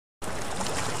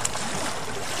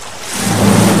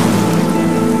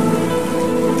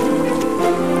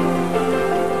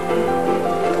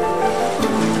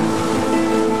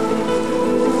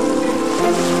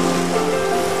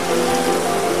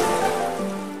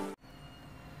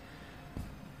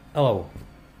Hello.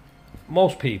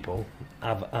 Most people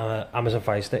have Amazon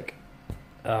Fire Stick,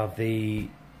 have the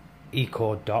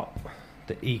Eco Dot,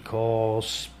 the Eco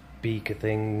speaker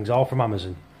things, all from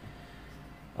Amazon.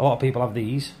 A lot of people have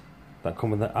these that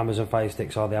come with the Amazon Fire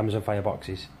Sticks or the Amazon Fire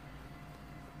boxes.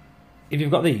 If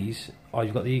you've got these, or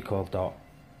you've got the Eco Dot,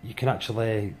 you can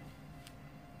actually,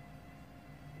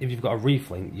 if you've got a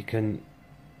Reef Link, you can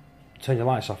turn your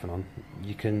lights off and on.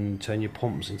 You can turn your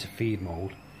pumps into feed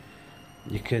mode.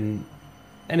 You can,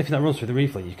 anything that runs through the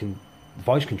Reef Link, you can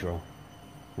voice control,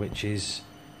 which is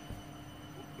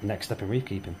next step in reef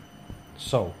keeping.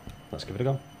 So let's give it a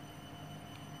go.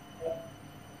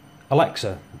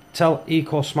 Alexa, tell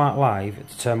Eco Smart Live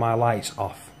to turn my lights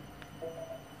off.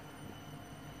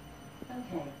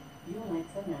 Okay, your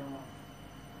lights are now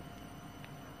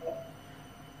off.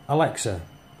 Alexa,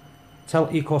 tell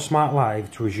Eco Smart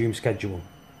Live to resume schedule.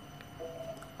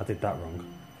 I did that wrong.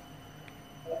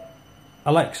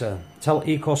 Alexa, tell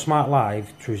Eco Smart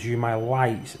Live to resume my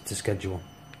lights to schedule.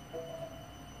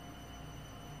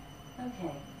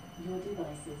 Okay, your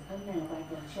devices are now back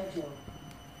on schedule.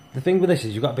 The thing with this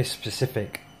is you've got to be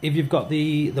specific. If you've got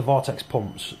the vortex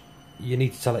pumps, you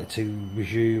need to tell it to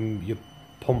resume your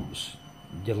pumps,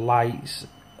 your lights,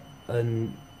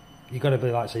 and you've got to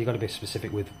be, like I say, you've got to be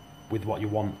specific with what you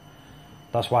want.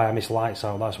 That's why I missed lights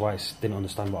out. That's why I didn't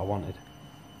understand what I wanted.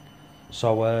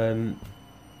 So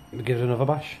we'll give it another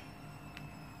bash.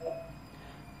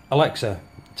 Alexa,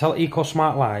 tell Eco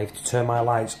Smart Live to turn my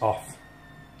lights off.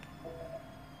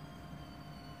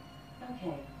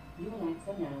 Okay, your lights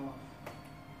are now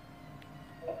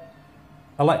off.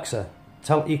 Alexa,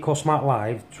 tell Eco Smart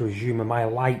Live to resume my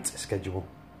light schedule.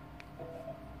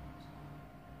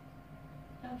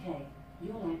 Okay,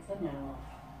 your lights are now off.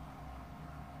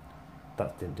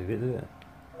 That didn't do it, did it?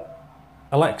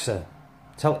 Alexa,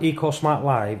 tell Eco Smart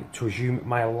Live to resume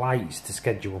my lights to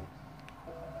schedule.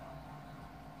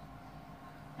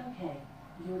 Okay,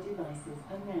 your devices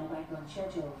are now back on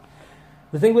schedule.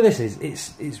 The thing with this is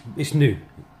it's new,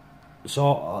 so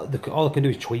all I can do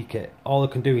is tweak it. All I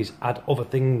can do is add other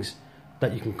things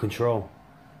that you can control.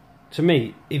 To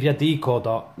me, if you had the Eco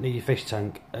Dot near your fish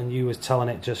tank and you was telling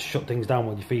it just shut things down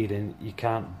while you're feeding, you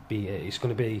can't beat it. It's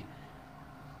going to be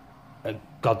a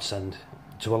godsend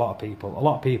to a lot of people. A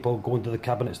lot of people go into the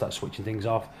cabinet, start switching things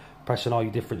off, pressing all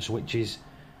your different switches.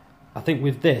 I think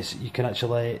with this, you can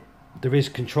actually, there is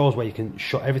controls where you can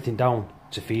shut everything down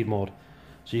to feed mode.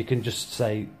 So you can just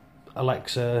say,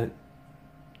 Alexa,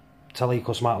 tell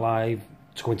Eco Smart Live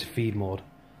to go into feed mode.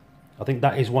 I think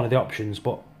that is one of the options,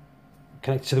 but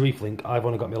connected to the Reef Link, I've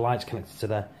only got my lights connected to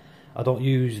there. I don't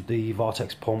use the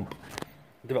vortex pump.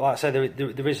 Like I said,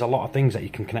 there is a lot of things that you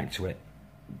can connect to it,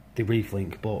 the Reef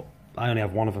Link, but I only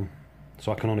have one of them,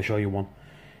 so I can only show you one.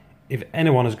 If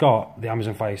anyone has got the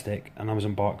Amazon Fire Stick, an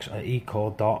Amazon box, an Eco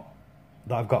Dot,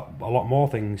 that I've got a lot more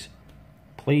things,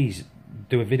 please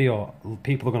do a video.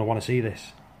 People are going to want to see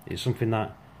this. It's something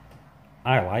that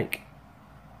I like.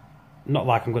 Not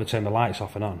like I'm going to turn the lights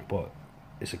off and on, but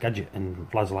it's a gadget, and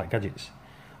lads like gadgets.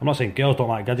 I'm not saying girls don't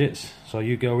like gadgets, so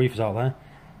you girl reefers out there,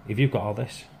 if you've got all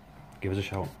this, give us a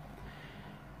shout.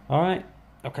 Alright,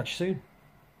 I'll catch you soon.